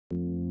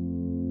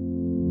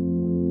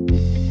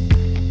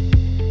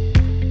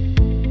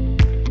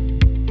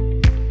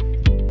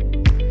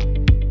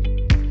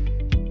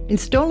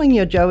Installing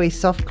your Joey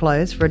soft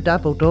close for a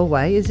double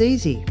doorway is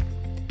easy.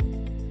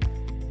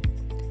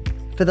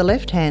 For the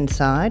left-hand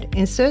side,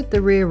 insert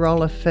the rear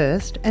roller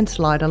first and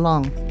slide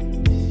along.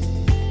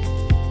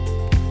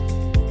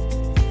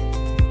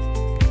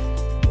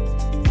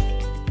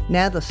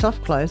 Now the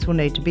soft close will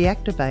need to be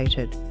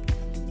activated.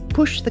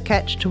 Push the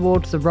catch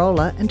towards the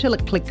roller until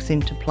it clicks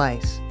into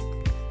place.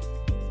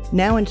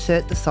 Now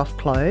insert the soft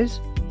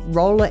close,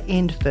 roller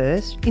end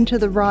first, into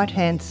the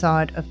right-hand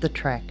side of the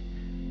track,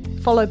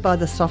 followed by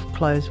the soft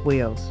close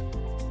wheels.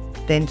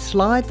 Then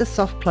slide the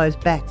soft close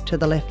back to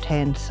the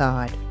left-hand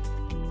side.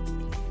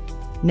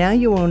 Now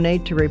you will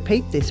need to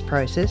repeat this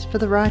process for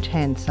the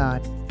right-hand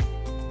side.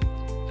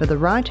 For the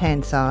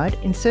right-hand side,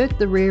 insert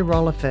the rear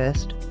roller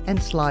first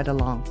and slide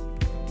along.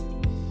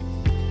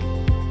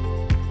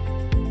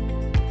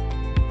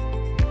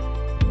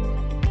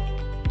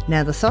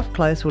 Now the soft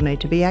close will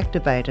need to be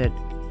activated.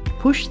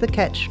 Push the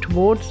catch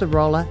towards the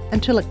roller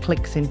until it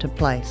clicks into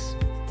place.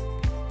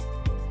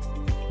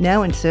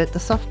 Now insert the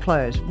soft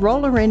close,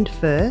 roller end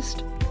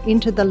first,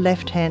 into the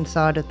left-hand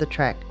side of the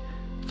track,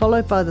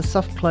 followed by the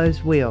soft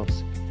close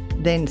wheels.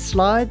 Then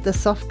slide the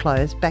soft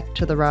close back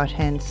to the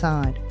right-hand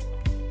side.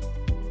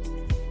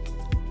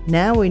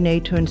 Now we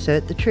need to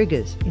insert the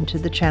triggers into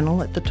the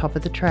channel at the top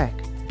of the track,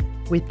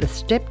 with the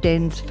stepped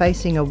ends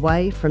facing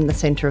away from the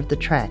centre of the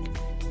track.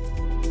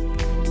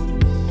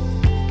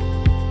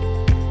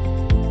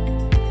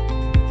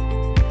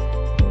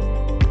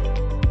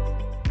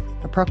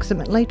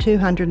 Approximately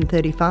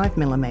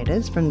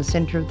 235mm from the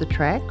centre of the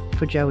track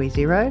for Joey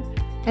Zero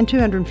and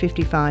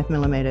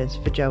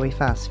 255mm for Joey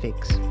Fast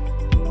Fix.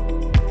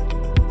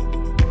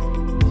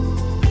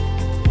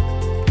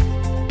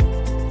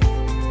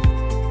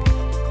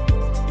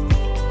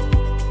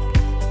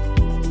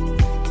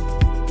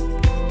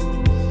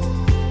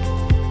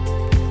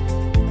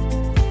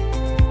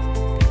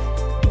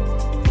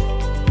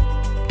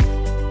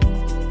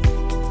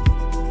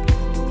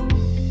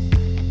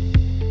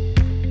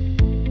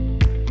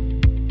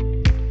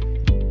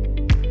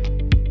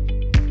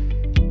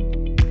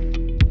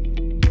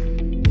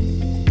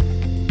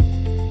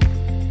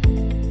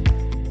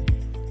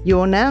 You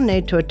will now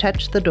need to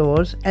attach the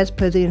doors as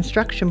per the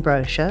instruction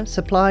brochure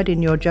supplied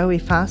in your Joey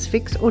Fast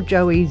Fix or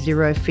Joey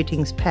Zero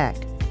fittings pack.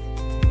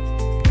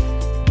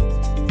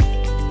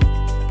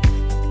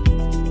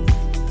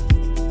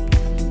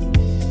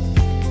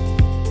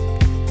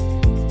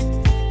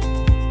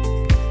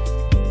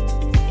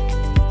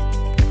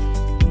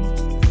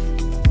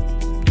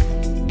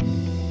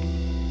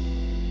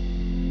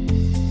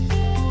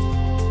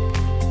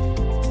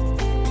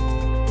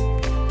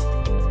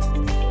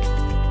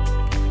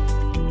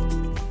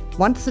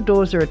 Once the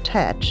doors are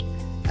attached,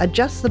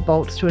 adjust the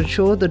bolts to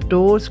ensure the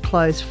doors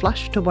close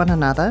flush to one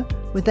another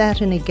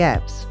without any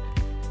gaps.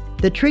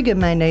 The trigger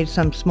may need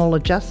some small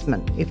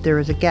adjustment if there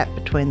is a gap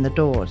between the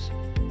doors.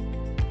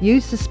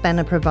 Use the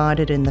spanner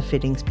provided in the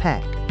fittings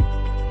pack.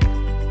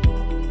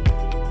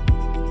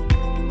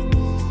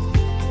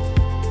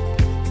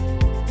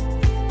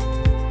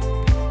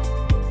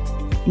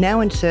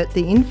 Now insert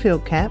the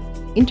infill cap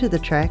into the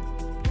track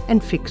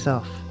and fix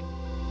off.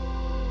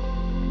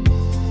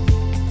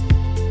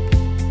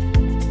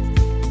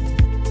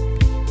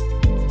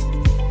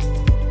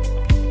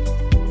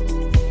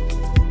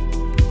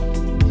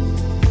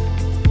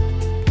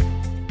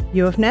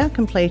 You have now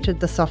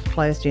completed the soft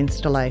closed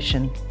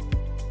installation.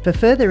 For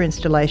further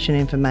installation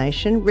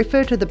information,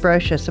 refer to the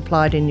brochure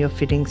supplied in your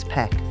fittings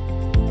pack.